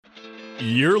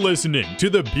You're listening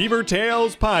to the Beaver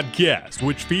Tales podcast,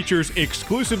 which features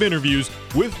exclusive interviews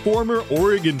with former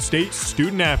Oregon State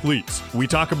student athletes. We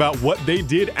talk about what they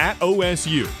did at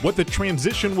OSU, what the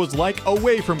transition was like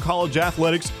away from college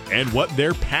athletics, and what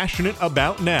they're passionate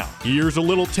about now. Here's a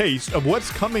little taste of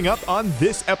what's coming up on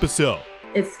this episode.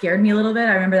 It scared me a little bit.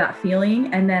 I remember that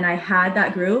feeling. And then I had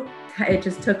that group. It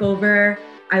just took over.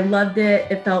 I loved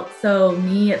it. It felt so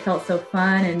me. It felt so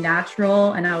fun and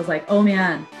natural. And I was like, oh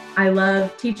man, I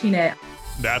love teaching it.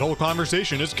 That whole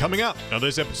conversation is coming up. Now,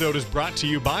 this episode is brought to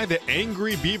you by the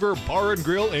Angry Beaver Bar and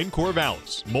Grill in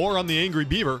Corvallis. More on the Angry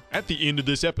Beaver at the end of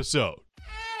this episode.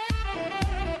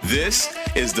 This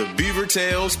is the Beaver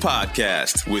Tales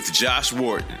podcast with Josh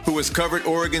Wharton, who has covered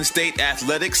Oregon State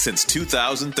athletics since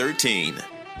 2013.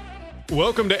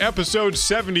 Welcome to episode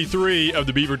 73 of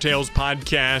the Beaver Tales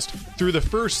podcast. Through the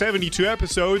first 72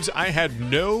 episodes, I had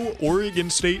no Oregon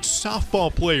State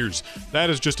softball players. That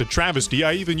is just a travesty.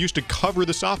 I even used to cover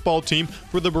the softball team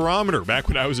for the Barometer back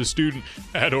when I was a student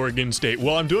at Oregon State.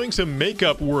 Well, I'm doing some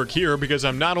makeup work here because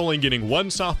I'm not only getting one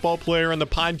softball player on the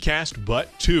podcast,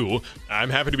 but two. I'm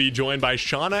happy to be joined by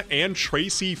Shauna and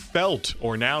Tracy Felt,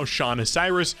 or now Shauna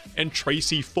Cyrus and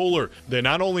Tracy Fuller. They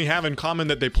not only have in common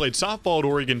that they played softball at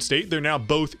Oregon State, they're now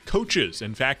both coaches,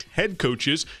 in fact, head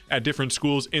coaches at different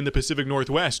schools in the Pacific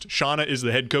Northwest. Shauna is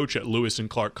the head coach at Lewis and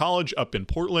Clark College up in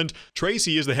Portland.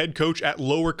 Tracy is the head coach at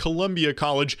Lower Columbia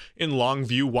College in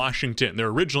Longview, Washington. They're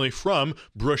originally from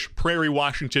Brush Prairie,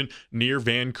 Washington, near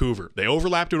Vancouver. They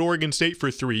overlapped at Oregon State for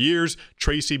 3 years,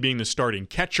 Tracy being the starting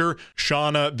catcher,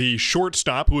 Shauna the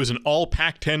shortstop, who is an all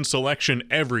Pac-10 selection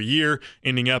every year,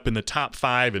 ending up in the top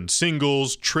 5 in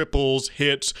singles, triples,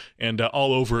 hits, and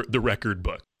all over the record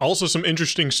book. Also, some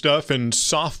interesting stuff in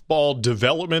softball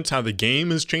development, how the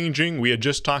game is changing. We had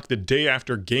just talked the day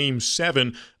after Game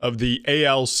 7 of the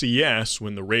ALCS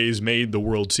when the Rays made the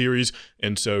World Series.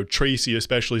 And so Tracy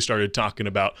especially started talking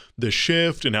about the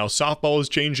shift and how softball is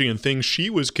changing and things she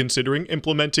was considering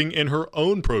implementing in her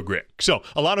own program. So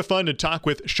a lot of fun to talk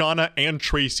with Shauna and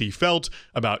Tracy Felt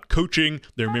about coaching,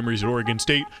 their memories at Oregon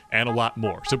State, and a lot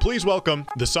more. So please welcome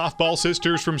the softball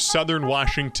sisters from Southern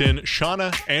Washington,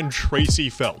 Shauna and Tracy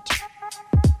Felt.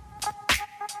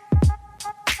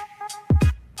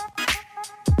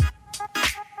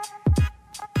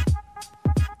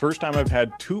 First time I've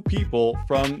had two people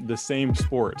from the same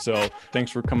sport. So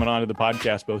thanks for coming on to the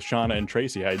podcast, both Shauna and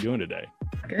Tracy. How you doing today?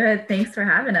 Good. Thanks for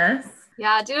having us.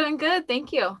 Yeah, doing good.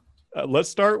 Thank you. Let's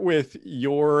start with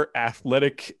your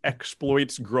athletic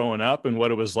exploits growing up and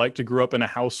what it was like to grow up in a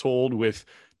household with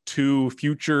two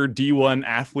future D1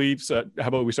 athletes. How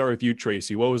about we start with you,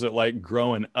 Tracy? What was it like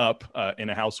growing up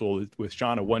in a household with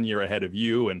Shauna 1 year ahead of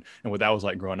you and what that was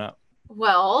like growing up?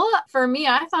 Well, for me,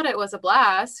 I thought it was a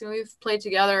blast. We've played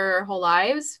together our whole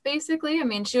lives, basically. I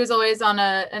mean, she was always on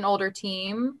an older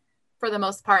team for the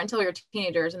most part until we were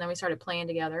teenagers, and then we started playing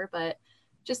together. But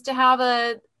just to have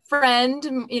a friend,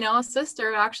 a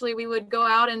sister, actually, we would go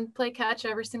out and play catch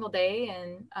every single day.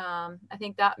 And I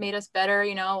think that made us better.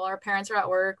 While our parents were at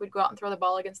work, we'd go out and throw the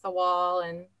ball against the wall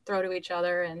and throw to each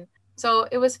other. And so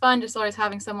it was fun just always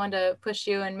having someone to push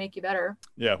you and make you better.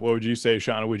 Yeah. What would you say,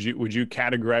 Shauna? Would you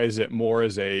categorize it more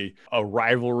as a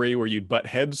rivalry where you'd butt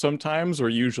heads sometimes, or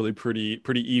usually pretty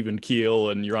even keel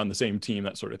and you're on the same team,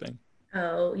 that sort of thing?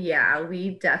 Oh yeah,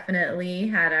 we definitely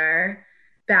had our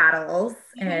battles,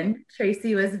 and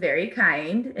Tracy was very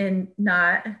kind and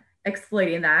not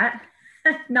exploiting that,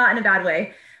 not in a bad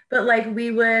way, but like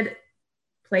we would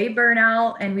play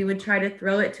burnout and we would try to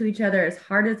throw it to each other as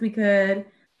hard as we could.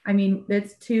 I mean,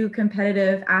 it's two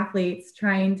competitive athletes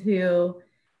trying to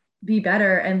be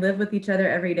better and live with each other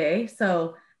every day.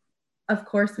 So of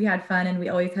course we had fun and we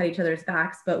always had each other's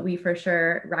backs, but we for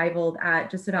sure rivaled at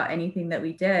just about anything that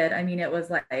we did. I mean, it was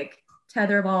like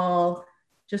tetherball,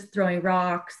 just throwing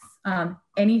rocks,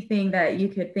 anything that you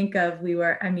could think of. We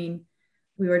were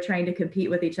trying to compete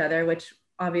with each other, which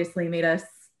obviously made us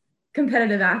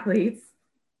competitive athletes.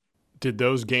 Did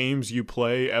those games you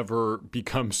play ever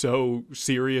become so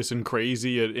serious and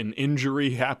crazy? An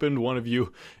injury happened, one of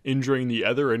you injuring the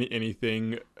other,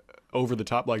 anything over the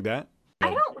top like that? I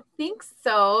don't think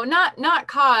so. Not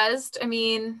caused. I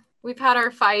mean, we've had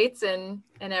our fights and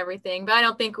everything, but I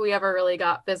don't think we ever really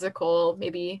got physical,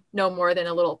 maybe no more than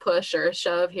a little push or a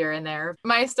shove here and there.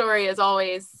 My story is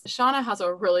always, Shauna has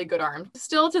a really good arm.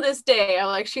 Still to this day,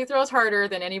 she throws harder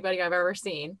than anybody I've ever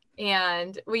seen.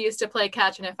 And we used to play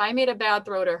catch, and if I made a bad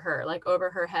throw to her, like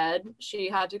over her head, she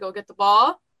had to go get the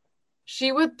ball.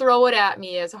 She would throw it at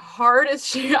me as hard as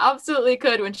she absolutely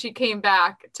could when she came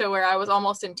back to where I was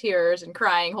almost in tears and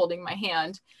crying, holding my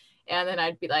hand. And then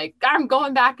I'd be like, I'm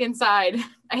going back inside.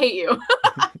 I hate you.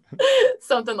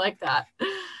 something like that.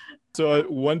 So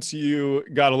once you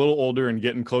got a little older and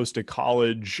getting close to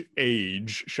college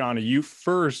age, Shauna, you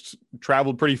first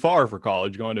traveled pretty far for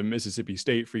college, going to Mississippi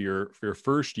State for your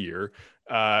first year.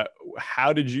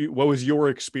 What was your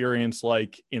experience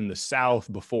like in the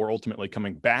South before ultimately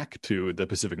coming back to the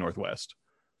Pacific Northwest?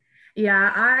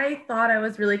 Yeah, I thought I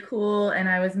was really cool and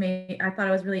I thought I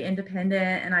was really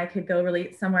independent and I could go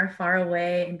really somewhere far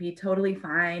away and be totally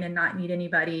fine and not need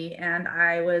anybody. And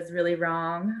I was really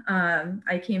wrong.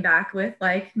 I came back with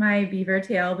like my beaver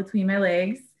tail between my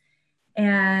legs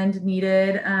and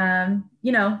needed,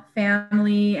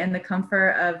 family and the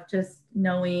comfort of just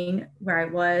knowing where I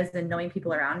was and knowing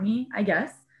people around me, I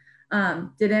guess.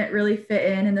 Didn't really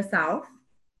fit in the South.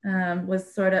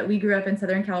 We grew up in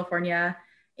Southern California,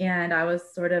 and I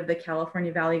was sort of the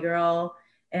California Valley girl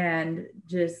and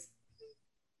just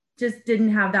didn't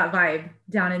have that vibe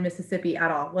down in Mississippi at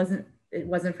all. It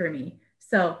wasn't for me.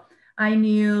 So I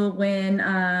knew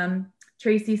when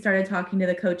Tracy started talking to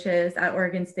the coaches at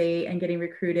Oregon State and getting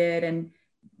recruited and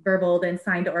burbled and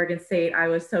signed to Oregon State, I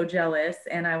was so jealous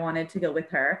and I wanted to go with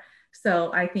her.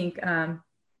 So I think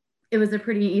it was a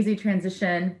pretty easy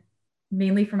transition,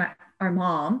 mainly from our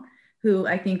mom, who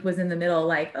I think was in the middle,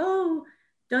 like, oh,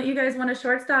 don't you guys want a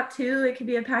shortstop too? It could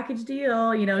be a package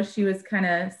deal. She was kind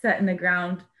of setting the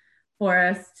ground for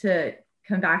us to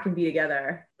come back and be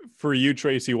together. For you,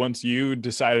 Tracy, once you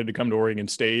decided to come to Oregon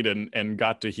State and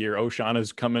got to hear, oh,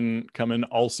 Shauna's coming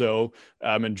also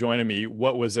and joining me,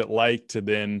 what was it like to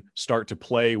then start to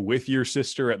play with your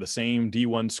sister at the same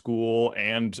D1 school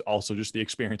and also just the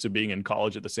experience of being in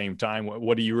college at the same time?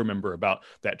 What do you remember about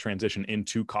that transition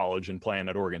into college and playing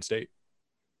at Oregon State?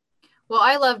 Well,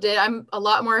 I loved it. I'm a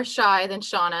lot more shy than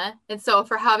Shauna. And so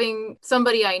for having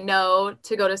somebody I know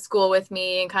to go to school with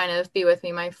me and kind of be with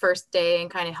me my first day and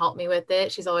kind of help me with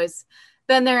it, she's always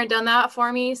been there and done that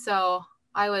for me. So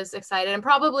I was excited, and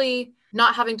probably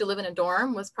not having to live in a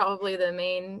dorm was probably the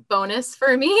main bonus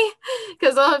for me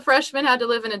because a freshman had to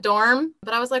live in a dorm.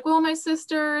 But I was like, well, my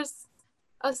sister's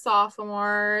a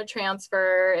sophomore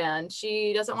transfer and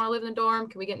she doesn't want to live in a dorm.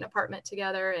 Can we get an apartment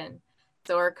together? And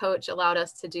so our coach allowed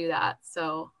us to do that.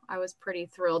 So I was pretty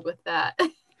thrilled with that.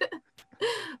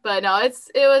 But no, it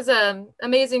was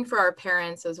amazing for our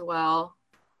parents as well,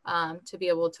 to be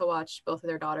able to watch both of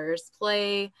their daughters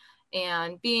play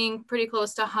and being pretty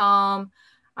close to home.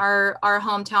 Our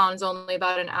hometown is only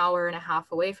about an hour and a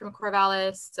half away from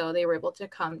Corvallis. So they were able to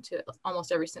come to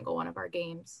almost every single one of our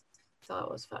games. So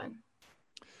it was fun.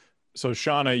 So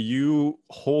Shauna, you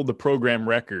hold the program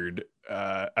record,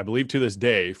 I believe to this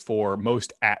day, for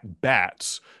most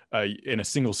at-bats in a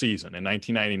single season. In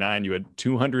 1999, you had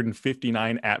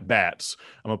 259 at-bats.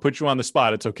 I'm gonna put you on the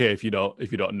spot. It's okay if you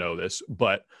don't know this,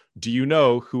 but do you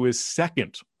know who is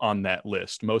second on that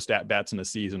list, most at-bats in a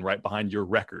season, right behind your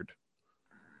record?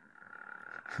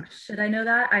 Should I know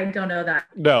that? I don't know that.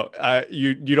 No,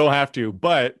 you don't have to.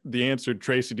 But the answer,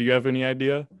 Tracy, do you have any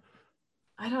idea?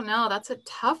 I don't know. That's a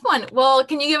tough one. Well,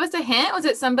 can you give us a hint? Was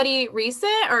it somebody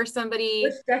recent or somebody?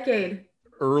 Which decade?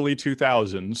 Early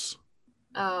 2000s.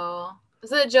 Oh,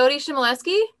 is it Jody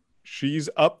Shimoleski? She's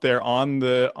up there on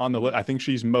the list. I think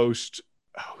she's most.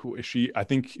 Who is she? I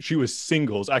think she was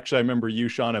singles. Actually, I remember you,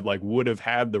 Shauna, would have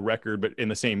had the record, but in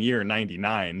the same year,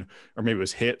 99, or maybe it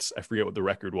was hits. I forget what the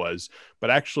record was. But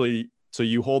actually, so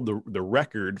you hold the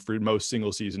record for most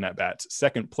single season at bats.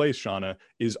 Second place, Shauna,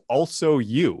 is also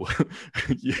you.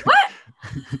 What?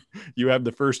 You have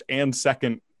the first and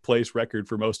second place record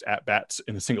for most at bats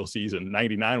in a single season.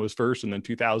 99 was first, and then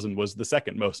 2000 was the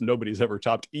second most. Nobody's ever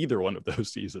topped either one of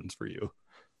those seasons for you.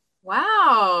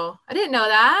 Wow. I didn't know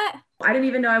that. I didn't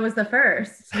even know I was the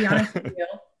first, to be honest with you.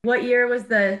 What year was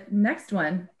the next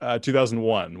one?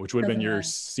 2001, which would have been your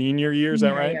senior year. Is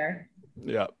that right?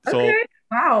 Yeah. So, okay.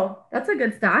 Wow. That's a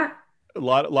good stat. A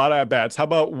lot of at-bats. How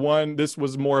about one? This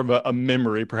was more of a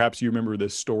memory. Perhaps you remember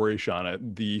this story, Shauna.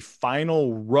 The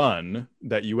final run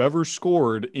that you ever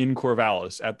scored in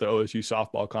Corvallis at the OSU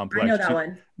softball complex. I know that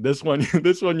one. This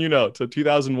one, you know. So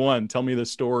 2001, tell me the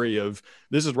story of,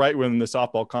 this is right when the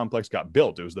softball complex got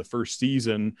built. It was the first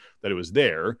season that it was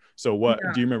there. So what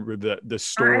do you remember the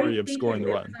story of scoring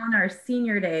the run? On our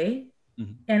senior day,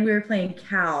 and we were playing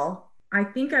Cal. I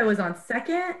think I was on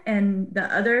second and the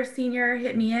other senior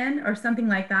hit me in or something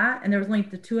like that. And there was only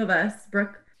the two of us.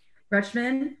 Brooke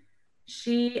Rutschman,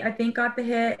 she, I think, got the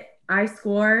hit. I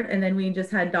scored, and then we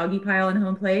just had doggy pile and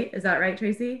home plate. Is that right,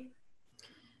 Tracy?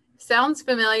 Sounds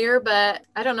familiar, but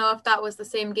I don't know if that was the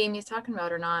same game he's talking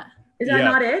about or not. Is that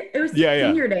not it? It was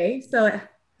senior day. So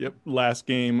Yep. Last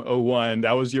game, 0-1.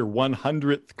 That was your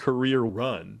 100th career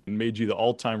run and made you the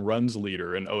all-time runs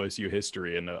leader in OSU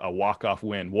history and a walk-off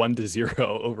win, 1-0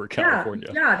 over California.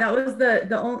 Yeah, that was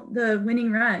the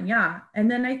winning run. Yeah. And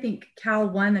then I think Cal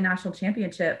won the national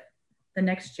championship the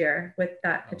next year with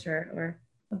that pitcher or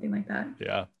something like that.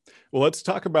 Yeah. Well, let's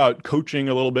talk about coaching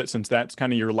a little bit, since that's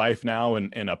kind of your life now,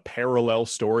 and a parallel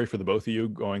story for the both of you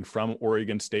going from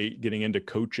Oregon State, getting into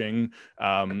coaching.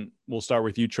 We'll start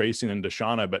with you, Tracy, and then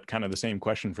Deshauna, but kind of the same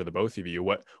question for the both of you.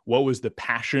 What was the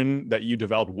passion that you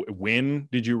developed? When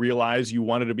did you realize you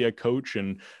wanted to be a coach,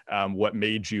 and what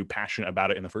made you passionate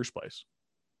about it in the first place?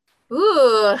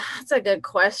 Ooh, that's a good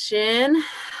question.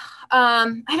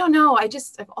 I don't know. I've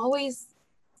always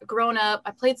grown up.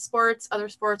 I played other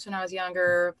sports when I was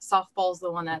younger. Softball's the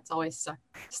one that's always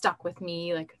stuck with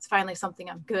me. Like, it's finally something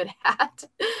I'm good at,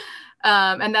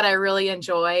 and that I really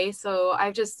enjoy. So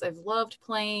I've loved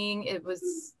playing.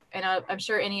 And I'm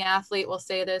sure any athlete will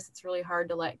say this, it's really hard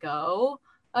to let go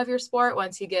of your sport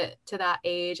once you get to that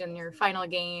age and your final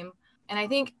game. And I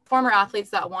think former athletes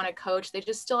that want to coach, they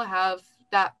just still have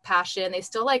that passion. They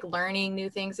still like learning new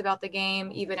things about the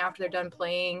game, even after they're done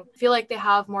playing. I feel like they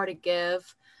have more to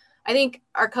give. I think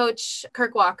our coach,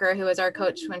 Kirk Walker, who was our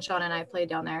coach when Sean and I played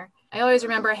down there, I always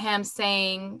remember him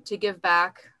saying to give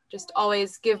back, just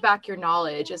always give back your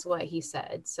knowledge is what he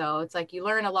said. So it's like, you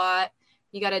learn a lot,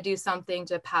 you got to do something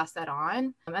to pass that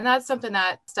on. And that's something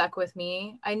that stuck with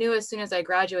me. I knew as soon as I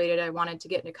graduated, I wanted to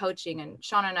get into coaching, and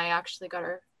Sean and I actually got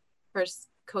our first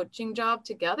coaching job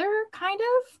together, kind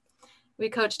of. We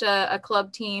coached a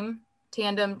club team,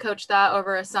 tandem coached that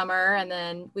over a summer, and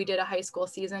then we did a high school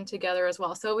season together as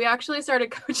well. So we actually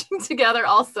started coaching together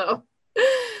also.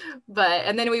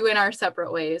 And then we went our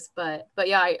separate ways. But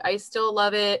yeah, I still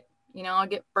love it. You know, I'll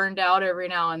get burned out every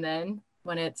now and then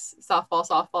when it's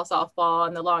softball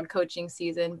and the long coaching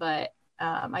season. But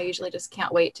I usually just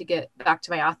can't wait to get back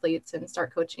to my athletes and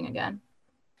start coaching again.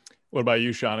 What about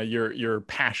you, Shauna? Your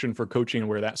passion for coaching and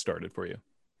where that started for you?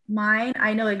 Mine,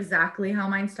 I know exactly how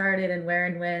mine started and where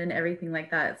and when and everything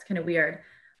like that. It's kind of weird.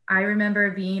 I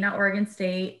remember being at Oregon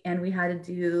State, and we had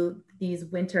to do these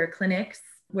winter clinics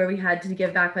where we had to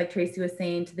give back, like Tracy was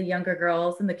saying, to the younger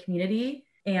girls in the community.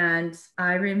 And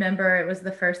I remember it was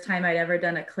the first time I'd ever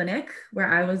done a clinic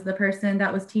where I was the person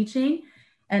that was teaching.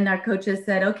 And our coaches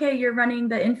said, okay, you're running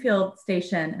the infield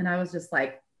station. And I was just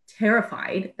like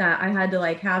terrified that I had to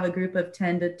like have a group of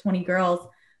 10 to 20 girls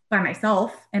by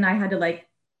myself. And I had to like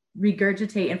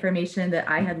regurgitate information that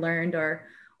I had learned or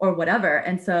whatever.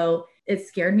 And so it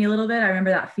scared me a little bit. I remember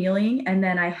that feeling. And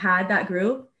then I had that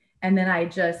group, and then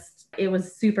it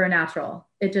was supernatural.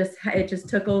 It just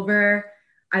took over.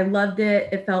 I loved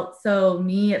it. It felt so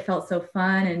me. It felt so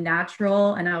fun and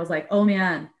natural. And I was like, oh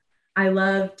man, I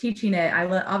love teaching it.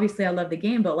 Obviously I love the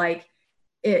game, but like,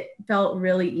 it felt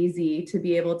really easy to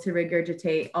be able to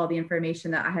regurgitate all the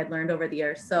information that I had learned over the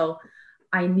years. So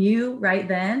I knew right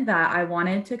then that I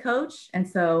wanted to coach. And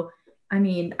so, I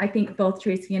mean, I think both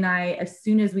Tracy and I, as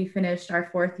soon as we finished our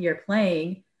 4th year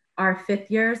playing, our 5th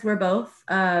years were both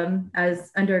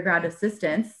as undergrad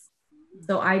assistants.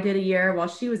 So I did a year while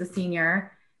she was a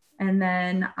senior. And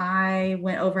then I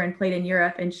went over and played in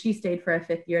Europe, and she stayed for a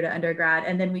 5th year to undergrad.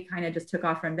 And then we kind of just took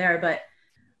off from there. But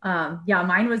yeah,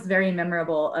 mine was very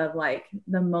memorable, of like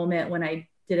the moment when I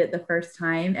did it the first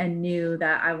time and knew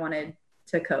that I wanted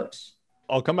to coach.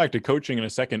 I'll come back to coaching in a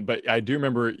second, but I do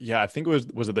remember, I think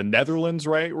it was it the Netherlands,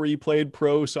 right, where you played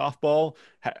pro softball?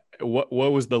 What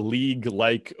was the league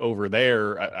like over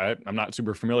there? I'm not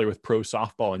super familiar with pro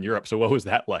softball in Europe, so what was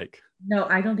that like? No,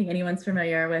 I don't think anyone's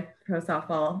familiar with pro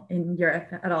softball in Europe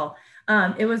at all.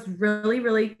 It was really,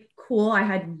 really cool. I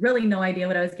had really no idea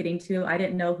what I was getting to. I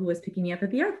didn't know who was picking me up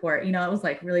at the airport. You know, I was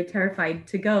like really terrified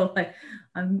to go. Like,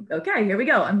 okay, here we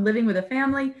go. I'm living with a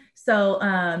family.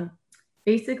 So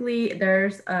basically,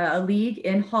 there's a league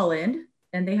in Holland,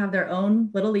 and they have their own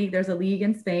little league. There's a league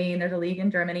in Spain, there's a league in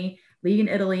Germany, league in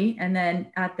Italy. And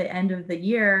then at the end of the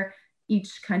year,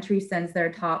 each country sends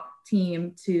their top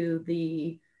team to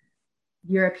the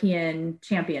European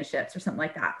championships or something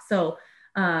like that. So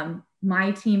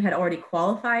my team had already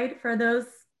qualified for those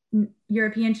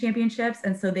European championships.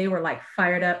 And so they were like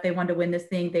fired up. They wanted to win this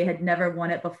thing. They had never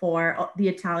won it before. The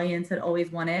Italians had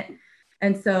always won it.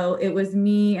 And so it was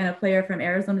me and a player from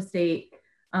Arizona State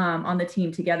on the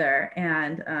team together.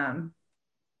 And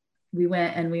we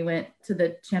went to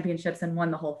the championships and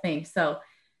won the whole thing. So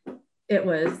it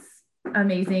was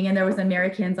amazing. And there was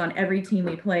Americans on every team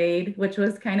we played, which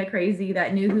was kind of crazy,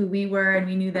 that knew who we were and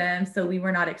we knew them. So we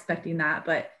were not expecting that,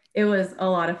 but it was a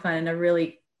lot of fun and a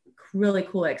really, really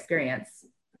cool experience.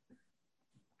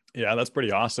 Yeah, that's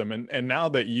pretty awesome. And now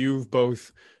that you've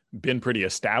both been pretty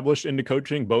established into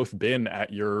coaching, both been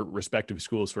at your respective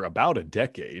schools for about a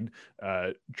decade.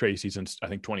 Tracy, since I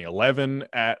think 2011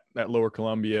 at Lower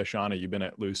Columbia. Shauna, you've been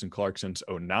at Lewis and Clark since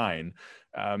 '09.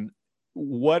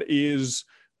 What is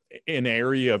an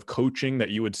area of coaching that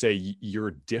you would say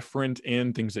you're different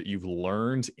in, things that you've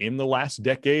learned in the last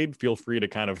decade? Feel free to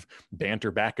kind of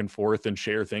banter back and forth and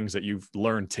share things that you've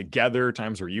learned together,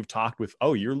 times where you've talked with,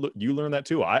 oh, you learned that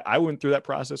too. I went through that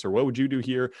process, or what would you do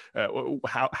here?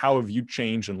 How have you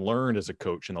changed and learned as a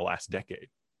coach in the last decade?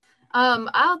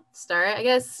 I'll start. I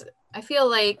guess I feel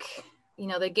like,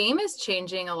 the game is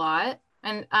changing a lot.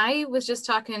 And I was just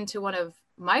talking to one of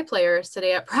my players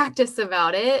today at practice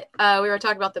about it. We were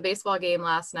talking about the baseball game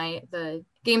last night, the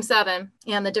game 7,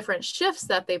 and the different shifts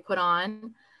that they put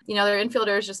on. Their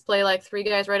infielders just play like 3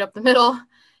 guys right up the middle.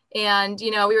 And,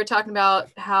 we were talking about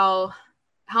how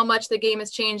much the game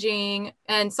is changing,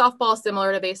 and softball is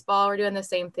similar to baseball. We're doing the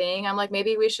same thing. I'm like,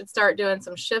 maybe we should start doing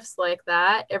some shifts like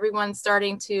that. Everyone's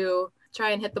starting to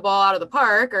try and hit the ball out of the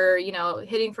park, or,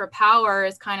 hitting for power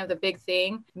is kind of the big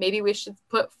thing. Maybe we should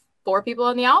put 4 people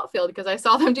in the outfield, because I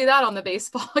saw them do that on the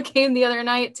baseball game the other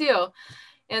night too.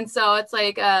 And so it's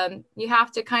like, you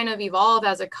have to kind of evolve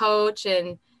as a coach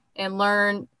and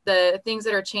learn the things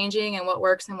that are changing and what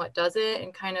works and what doesn't,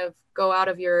 and kind of go out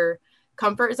of your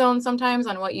comfort zone sometimes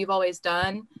on what you've always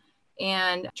done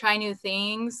and try new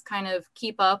things, kind of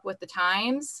keep up with the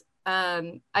times.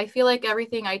 I feel like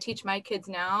everything I teach my kids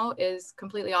now is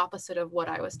completely opposite of what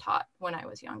I was taught when I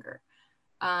was younger.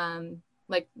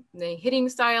 Like the hitting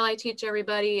style I teach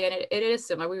everybody, and it is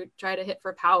similar. We try to hit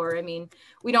for power. I mean,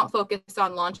 we don't focus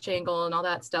on launch angle and all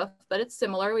that stuff, but it's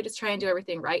similar. We just try and do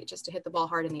everything right just to hit the ball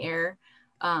hard in the air,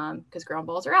 because ground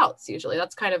balls are outs usually.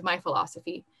 That's kind of my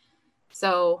philosophy.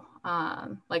 So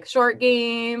like short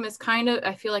game is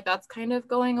I feel like that's kind of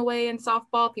going away in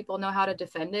softball. People know how to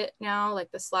defend it now,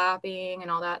 like the slapping and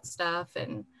all that stuff.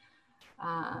 And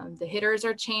the hitters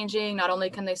are changing. Not only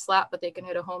can they slap, but they can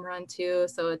hit a home run too.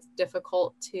 So it's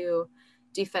difficult to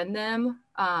defend them.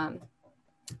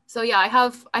 So yeah, I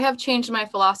have changed my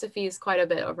philosophies quite a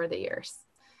bit over the years.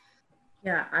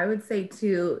 Yeah, I would say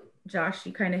too, Josh,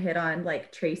 you kind of hit on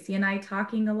like Tracy and I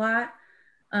talking a lot.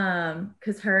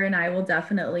 Because her and I will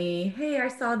definitely, hey, I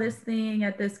saw this thing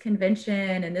at this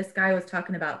convention and this guy was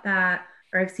talking about that,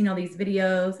 or I've seen all these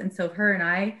videos. And so her and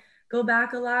I go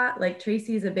back a lot. Like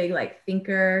Tracy's a big like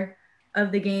thinker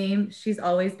of the game. She's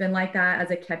always been like that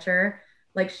as a catcher.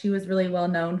 Like she was really well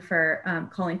known for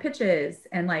calling pitches,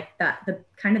 and like that the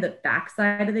kind of the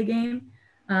backside of the game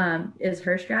is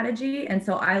her strategy. And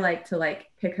so I like to like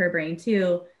pick her brain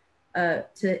too,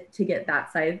 to get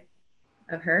that side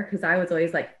of her, because I was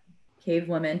always like cave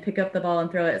woman, pick up the ball and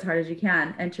throw it as hard as you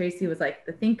can. And Tracy was like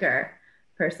the thinker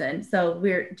person. So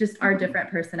we're just our different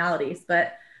personalities.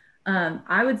 But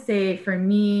I would say for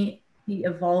me, the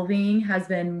evolving has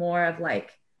been more of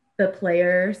like the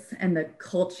players and the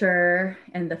culture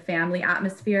and the family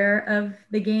atmosphere of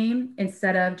the game,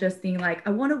 instead of just being like,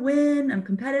 I want to win, I'm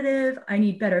competitive, I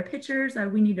need better pitchers,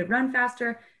 we need to run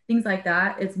faster, things like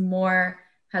that. It's more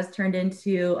has turned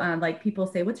into like people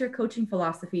say, what's your coaching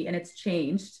philosophy? And it's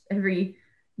changed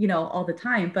all the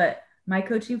time. But my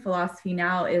coaching philosophy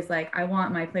now is like, I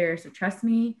want my players to trust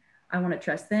me. I want to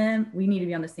trust them. We need to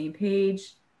be on the same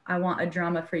page. I want a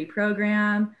drama-free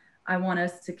program. I want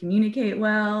us to communicate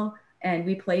well, and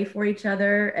we play for each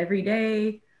other every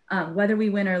day, whether we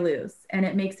win or lose. And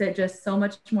it makes it just so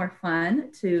much more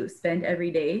fun to spend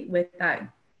every day with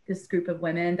this group of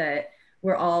women that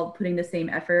we're all putting the same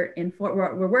effort in for.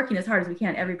 We're working as hard as we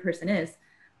can. Every person is,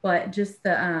 but just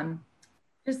the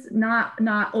just not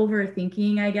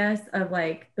overthinking, I guess, of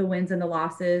like the wins and the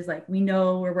losses. Like we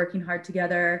know we're working hard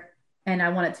together, and I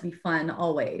want it to be fun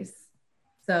always.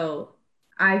 So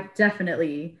I've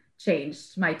definitely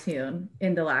changed my tune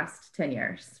in the last 10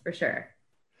 years for sure.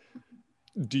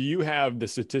 Do you have the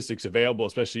statistics available,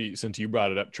 especially since you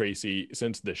brought it up, Tracy,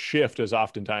 since the shift is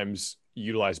oftentimes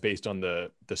utilized based on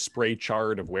the spray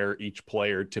chart of where each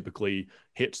player typically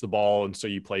hits the ball, and so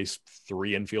you place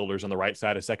 3 infielders on the right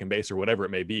side of second base or whatever it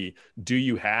may be? Do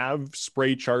you have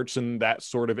spray charts and that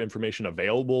sort of information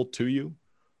available to you?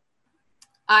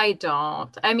 I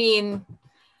don't. I mean,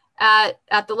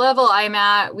 at the level I'm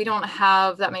at, we don't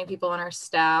have that many people on our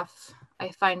staff. I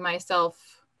find myself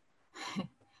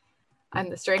I'm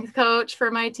the strength coach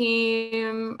for my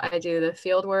team. I do the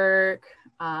field work.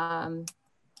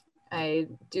 I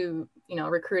do,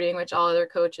 recruiting, which all other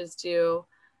coaches do,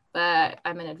 but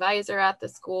I'm an advisor at the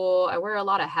school. I wear a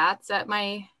lot of hats at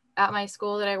my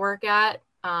school that I work at,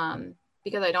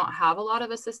 because I don't have a lot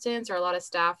of assistants or a lot of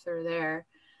staff that are there.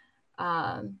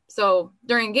 So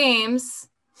during games,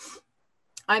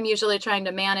 I'm usually trying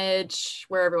to manage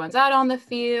where everyone's at on the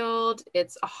field.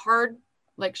 It's a hard,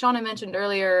 like Shauna mentioned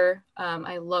earlier,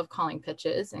 I love calling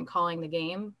pitches and calling the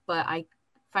game, but I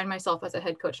find myself as a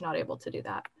head coach not able to do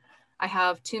that. I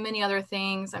have too many other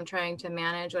things. I'm trying to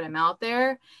manage when I'm out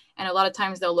there. And a lot of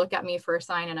times they'll look at me for a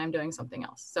sign and I'm doing something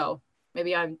else. So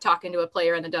maybe I'm talking to a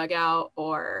player in the dugout,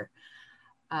 or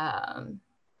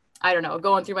I don't know,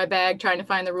 going through my bag, trying to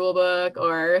find the rule book,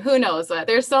 or who knows.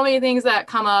 There's so many things that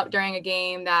come up during a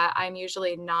game that I'm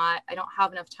usually not, I don't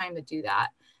have enough time to do that.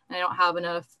 And I don't have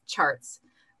enough charts,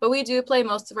 but we do play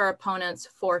most of our opponents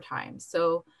 4 times.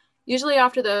 So usually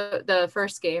after the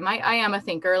first game, I am a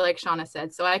thinker, like Shauna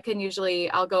said, so I can usually,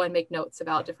 I'll go and make notes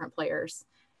about different players.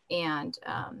 And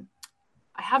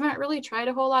I haven't really tried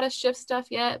a whole lot of shift stuff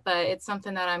yet, but it's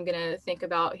something that I'm going to think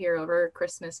about here over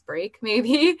Christmas break,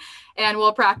 maybe, and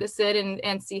we'll practice it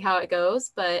and see how it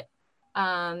goes. But,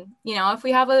 you know, if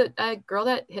we have a girl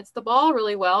that hits the ball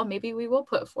really well, maybe we will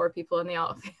put 4 people in the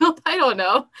outfield. I don't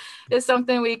know. It's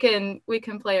something we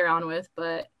can play around with,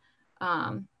 but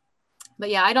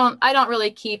yeah, I don't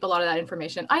really keep a lot of that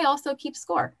information. I also keep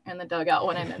score in the dugout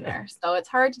when I'm in there. So it's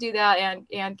hard to do that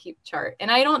and keep chart.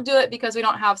 And I don't do it because we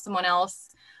don't have someone else.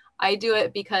 I do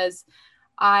it because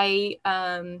I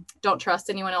don't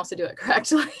trust anyone else to do it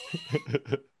correctly.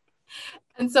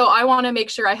 And so I want to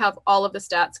make sure I have all of the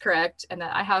stats correct and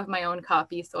that I have my own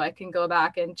copy so I can go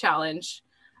back and challenge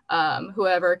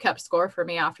whoever kept score for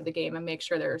me after the game and make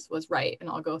sure theirs was right. And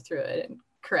I'll go through it and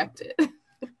correct it.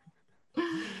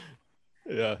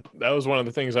 Yeah, that was one of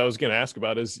the things I was going to ask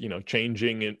about is, you know,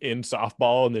 changing in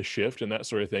softball and the shift and that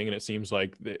sort of thing. And it seems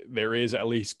like there is at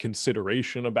least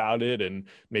consideration about it, and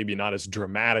maybe not as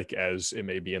dramatic as it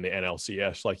may be in the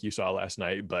NLCS like you saw last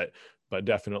night, but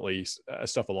definitely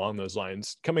stuff along those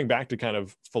lines. Coming back to kind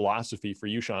of philosophy for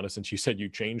you, Shauna, since you said you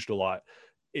changed a lot,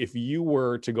 if you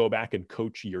were to go back and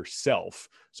coach yourself,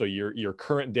 so your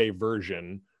current day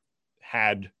version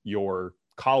had your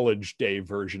college day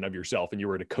version of yourself and you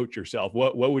were to coach yourself,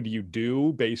 what would you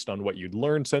do based on what you'd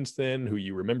learned since then, who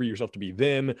you remember yourself to be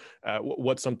then?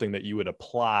 What's something that you would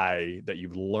apply that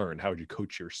you've learned? How would you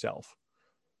coach yourself?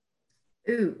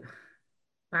 Ooh,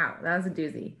 wow, that was a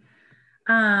doozy.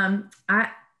 I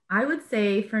would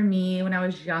say for me, when I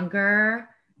was younger,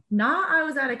 not I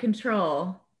was out of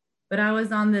control, but I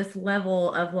was on this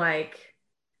level of like,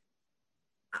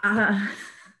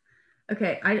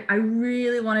 okay, I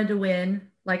really wanted to win.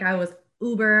 Like I was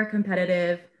uber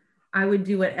competitive. I would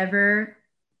do whatever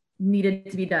needed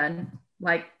to be done.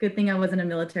 Like, good thing I wasn't a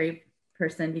military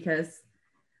person, because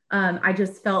I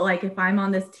just felt like if I'm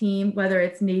on this team, whether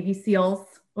it's Navy SEALs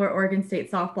or Oregon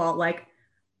State softball, like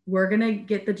we're going to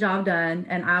get the job done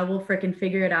and I will freaking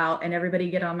figure it out and everybody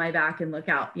get on my back and look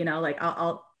out, you know, like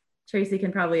Tracy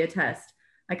can probably attest.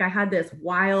 Like I had this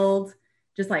wild,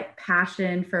 just like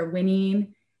passion for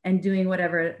winning and doing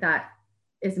whatever that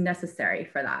is necessary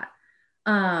for that.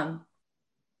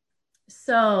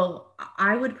 So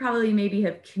I would probably maybe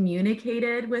have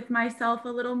communicated with myself a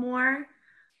little more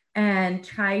and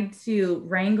tried to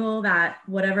wrangle that,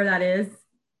 whatever that is,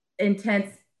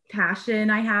 intense passion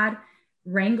I had,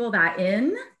 wrangle that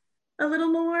in a little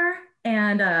more,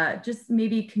 and just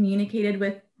maybe communicated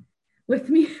with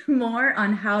me more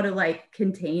on how to like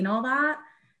contain all that.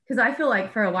 Because I feel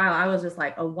like for a while I was just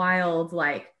like a wild,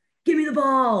 like, give me the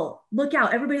ball, look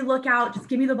out, everybody look out, just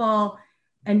give me the ball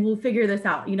and we'll figure this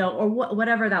out, you know, or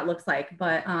whatever that looks like.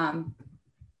 But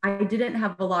I didn't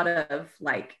have a lot of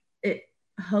like it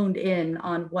honed in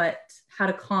on how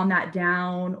to calm that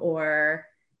down or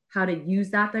how to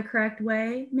use that the correct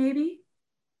way, maybe.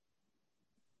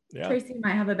 Yeah. Tracy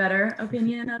might have a better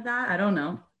opinion of that. I don't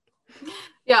know.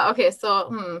 Yeah. Okay.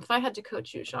 So if I had to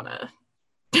coach you, Shauna,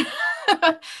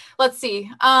 let's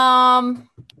see.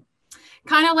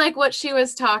 Kind of like what she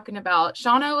was talking about.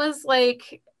 Shauna was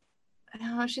like, I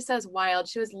don't know, she says wild.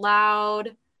 She was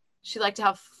loud. She liked to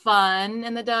have fun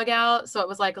in the dugout. So it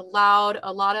was like loud,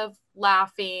 a lot of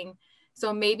laughing.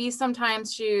 So maybe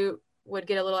sometimes she would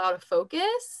get a little out of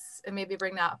focus and maybe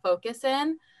bring that focus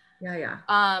in. Yeah.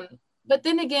 But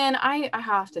then again, I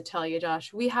have to tell you,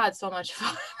 Josh, we had so much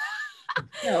fun.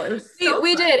 No, it was so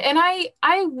we did. And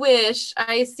I wish,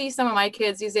 I see some of my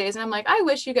kids these days and I'm like, I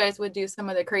wish you guys would do some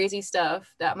of the crazy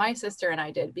stuff that my sister and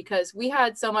I did, because we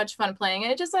had so much fun playing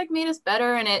and it just like made us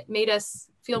better and it made us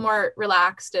feel more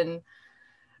relaxed. And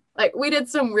like we did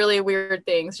some really weird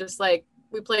things, just like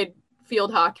we played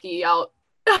field hockey out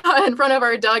in front of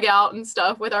our dugout and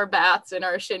stuff with our bats and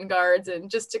our shin guards, and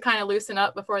just to kind of loosen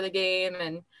up before the game,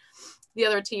 and the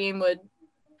other team would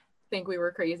think we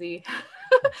were crazy.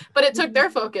 but it took their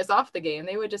focus off the game.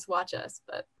 They would just watch us.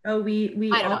 But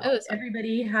we I don't all, know. It was fun.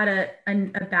 everybody had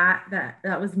a bat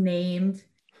that was named.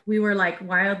 We were like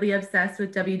wildly obsessed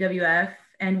with WWF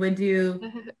and would do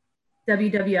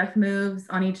WWF moves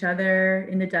on each other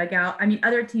in the dugout. I mean,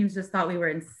 other teams just thought we were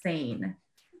insane.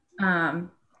 And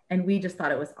we just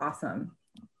thought it was awesome.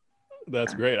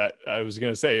 That's great. I was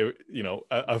going to say,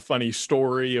 a funny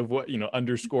story of what,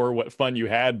 underscore what fun you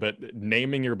had, but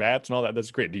naming your bats and all that,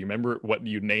 that's great. Do you remember what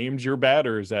you named your bat,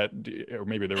 or or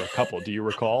maybe there were a couple? Do you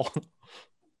recall?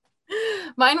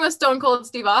 Mine was Stone Cold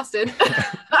Steve Austin.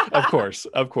 Of course.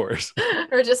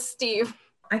 Or just Steve.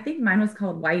 I think mine was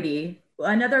called Whitey.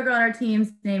 Another girl on our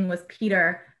team's name was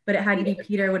Peter, but it had to be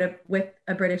Peter with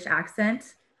a British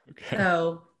accent. Okay.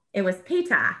 So it was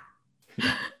Peter.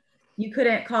 You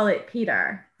couldn't call it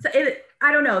Peter. So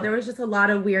I don't know. There was just a lot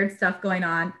of weird stuff going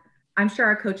on. I'm sure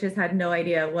our coaches had no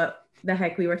idea what the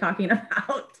heck we were talking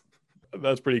about.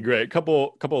 That's pretty great.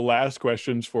 Couple last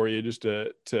questions for you, just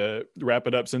to wrap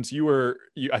it up. Since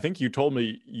I think you told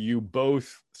me you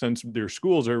both, since their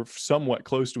schools are somewhat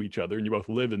close to each other and you both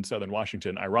live in Southern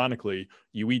Washington, ironically,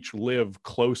 you each live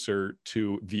closer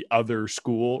to the other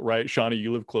school, right? Shauna,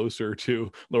 you live closer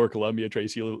to Lower Columbia.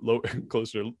 Tracy, you live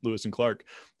closer to Lewis and Clark.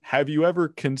 Have you ever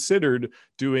considered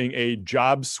doing a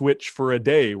job switch for a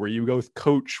day where you go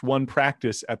coach one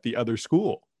practice at the other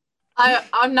school?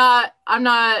 I'm not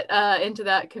into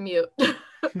that commute.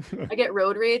 I get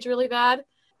road rage really bad.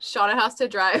 Shauna has to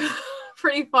drive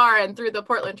pretty far and through the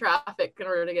Portland traffic in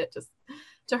order to get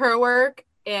to her work.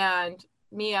 And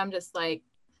me, I'm just like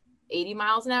 80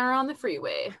 miles an hour on the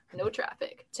freeway, no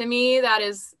traffic. To me, that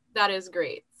is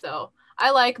great. So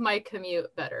I like my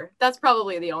commute better. That's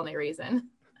probably the only reason.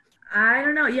 I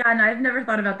don't know. Yeah. And I've never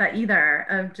thought about that either,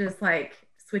 of just like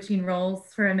switching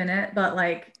roles for a minute, but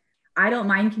like, I don't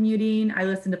mind commuting. I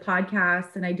listen to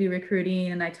podcasts and I do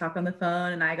recruiting and I talk on the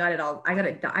phone and I got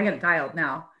it dialed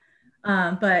now.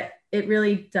 But it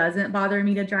really doesn't bother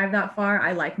me to drive that far.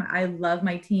 I love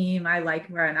my team. I like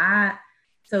where I'm at.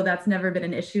 So that's never been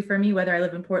an issue for me, whether I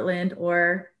live in Portland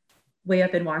or way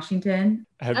up in Washington.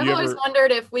 I've always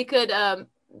wondered if we could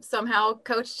somehow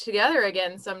coach together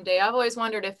again someday. I've always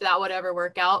wondered if that would ever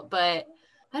work out, but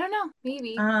I don't know,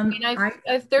 maybe. I mean,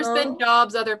 there's been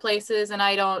jobs other places and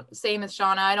same as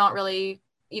Shauna, I don't really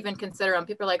even consider them.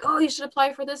 People are like, oh, you should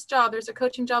apply for this job. There's a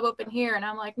coaching job open here. And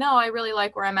I'm like, no, I really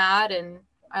like where I'm at and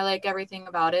I like everything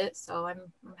about it. So I'm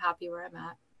happy where I'm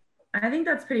at. I think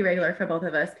that's pretty regular for both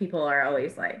of us. People are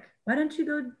always like, why don't you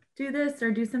go do this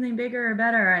or do something bigger or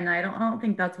better? And I don't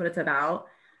think that's what it's about.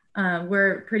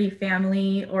 We're pretty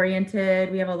family oriented.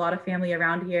 We have a lot of family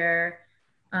around here.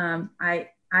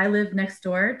 I live next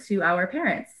door to our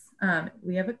parents.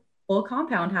 We have a full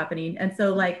compound happening. And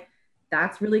so like,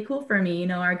 that's really cool for me.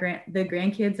 The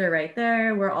grandkids are right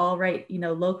there. We're all right,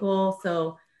 local.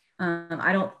 So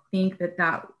I don't think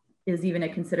that is even a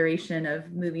consideration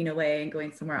of moving away and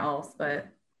going somewhere else, but.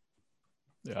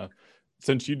 Yeah.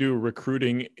 Since you do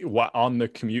recruiting on the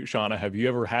commute, Shauna, have you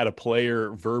ever had a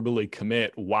player verbally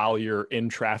commit while you're in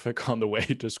traffic on the way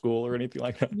to school or anything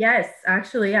like that? Yes,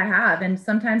 actually I have. And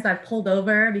sometimes I've pulled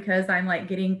over because I'm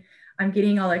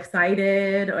getting all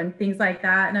excited and things like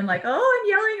that. And I'm like, oh, I'm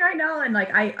yelling right now. And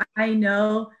like, I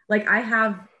know, like I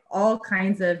have all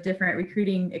kinds of different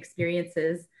recruiting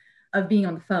experiences of being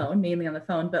on the phone, mainly on the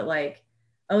phone, but like,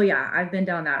 oh yeah, I've been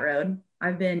down that road.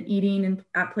 I've been eating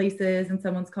at places and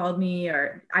someone's called me,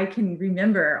 or I can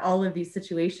remember all of these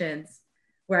situations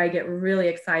where I get really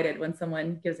excited when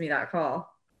someone gives me that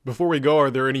call. Before we go, are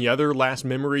there any other last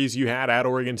memories you had at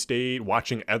Oregon State,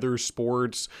 watching other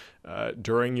sports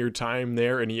during your time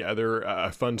there? Any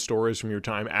other fun stories from your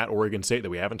time at Oregon State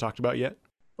that we haven't talked about yet?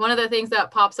 One of the things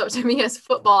that pops up to me is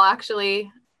football,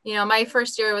 actually. My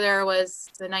first year there was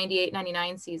the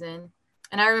 98-99 season.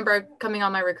 And I remember coming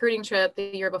on my recruiting trip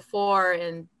the year before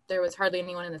and there was hardly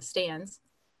anyone in the stands.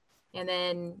 And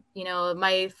then,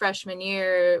 my freshman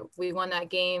year, we won that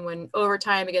game when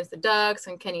overtime against the Ducks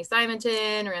and Kenny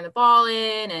Simonton ran the ball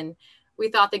in and we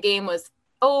thought the game was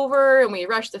over and we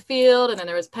rushed the field and then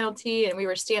there was a penalty and we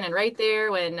were standing right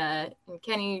there when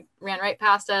Kenny ran right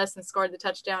past us and scored the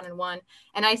touchdown and won.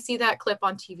 And I see that clip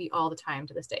on TV all the time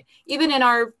to this day. Even in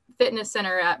our fitness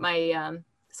center at my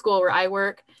school where I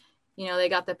work, they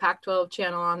got the Pac-12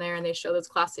 channel on there and they show those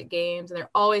classic games and they're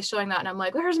always showing that. And I'm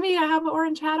like, where's me? I have an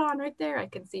orange hat on right there. I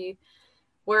can see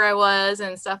where I was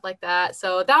and stuff like that.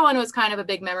 So that one was kind of a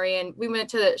big memory. And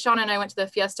Shauna and I went to the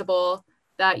Fiesta Bowl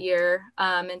that year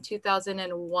in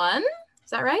 2001.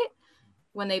 Is that right?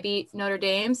 When they beat Notre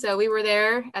Dame. So we were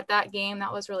there at that game.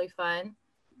 That was really fun.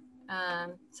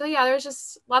 So yeah, there was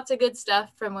just lots of good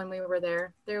stuff from when we were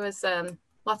there. There was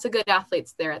lots of good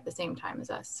athletes there at the same time as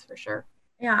us, for sure.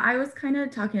 Yeah, I was kind of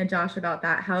talking to Josh about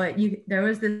that, how there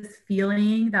was this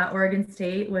feeling that Oregon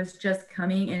State was just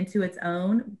coming into its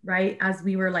own, right? As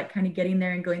we were like kind of getting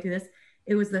there and going through this.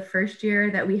 It was the first year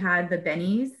that we had the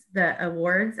Bennies, the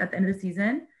awards at the end of the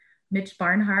season. Mitch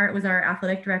Barnhart was our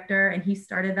athletic director, and he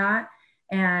started that.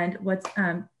 And what's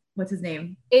his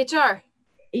name? HR.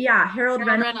 Yeah, Harold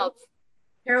Reynolds.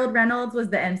 Harold Reynolds was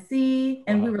the MC,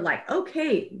 and we were like,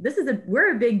 okay,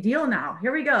 we're a big deal now.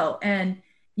 Here we go. And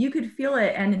you could feel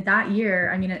it. And in that year,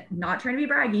 I mean, not trying to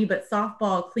be braggy, but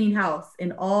softball cleaned house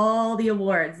in all the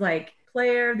awards, like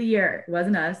player of the year. It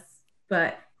wasn't us,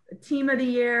 but team of the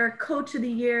year, coach of the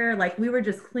year. Like we were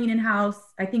just cleaning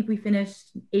house. I think we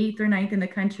finished 8th or 9th in the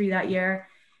country that year.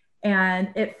 And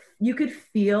you could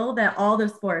feel that all the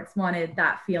sports wanted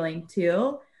that feeling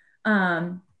too.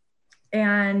 And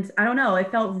I don't know,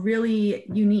 it felt really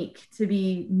unique to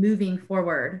be moving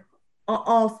forward,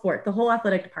 all sport, the whole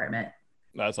athletic department.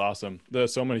 That's awesome.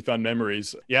 There's so many fun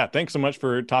memories. Yeah. Thanks so much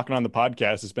for talking on the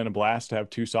podcast. It's been a blast to have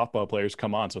 2 softball players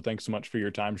come on. So thanks so much for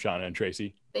your time, Shauna and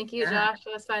Tracy. Thank you, Josh.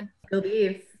 That was fun. Go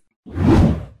Beavs.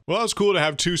 Well, it's cool to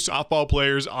have 2 softball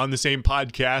players on the same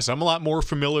podcast. I'm a lot more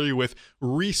familiar with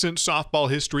recent softball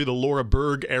history, the Laura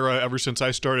Berg era, ever since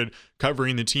I started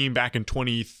covering the team back in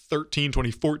 2013,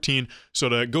 2014. So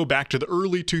to go back to the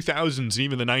early 2000s,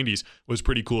 even the 90s, was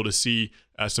pretty cool to see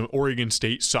some Oregon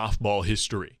State softball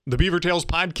history. The Beaver Tales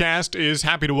podcast is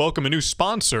happy to welcome a new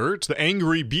sponsor. It's the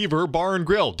Angry Beaver Bar and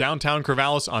Grill, downtown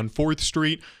Corvallis on 4th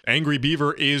Street. Angry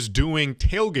Beaver is doing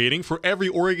tailgating for every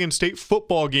Oregon State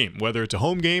football game. Whether it's a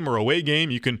home game or away game,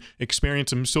 you can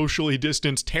experience some socially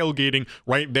distanced tailgating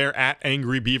right there at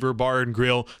Angry Beaver Bar and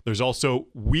Grill. There's also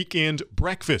weekend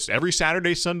breakfast. Every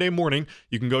Saturday, Sunday morning,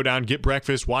 you can go down, get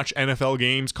breakfast, watch NFL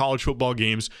games, college football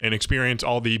games, and experience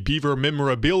all the Beaver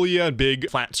memorabilia, big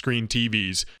flat screen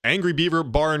TVs. Angry Beaver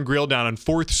Bar and Grill down on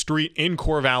 4th Street in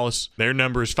Corvallis. Their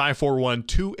number is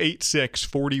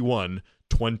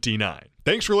 541-286-4129.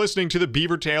 Thanks for listening to the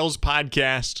Beaver Tales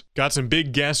podcast. Got some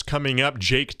big guests coming up.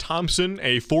 Jake Thompson,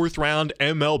 a 4th-round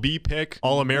MLB pick,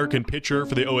 All-American pitcher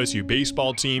for the OSU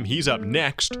baseball team. He's up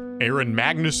next. Aaron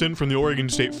Magnuson from the Oregon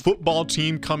State football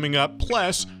team coming up.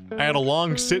 Plus, I had a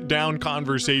long sit-down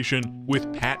conversation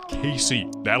with Pat Casey.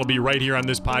 That'll be right here on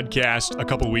this podcast a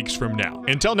couple weeks from now.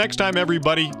 Until next time,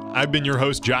 everybody, I've been your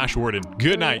host, Josh Warden.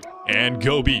 Good night, and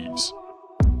go Beavs.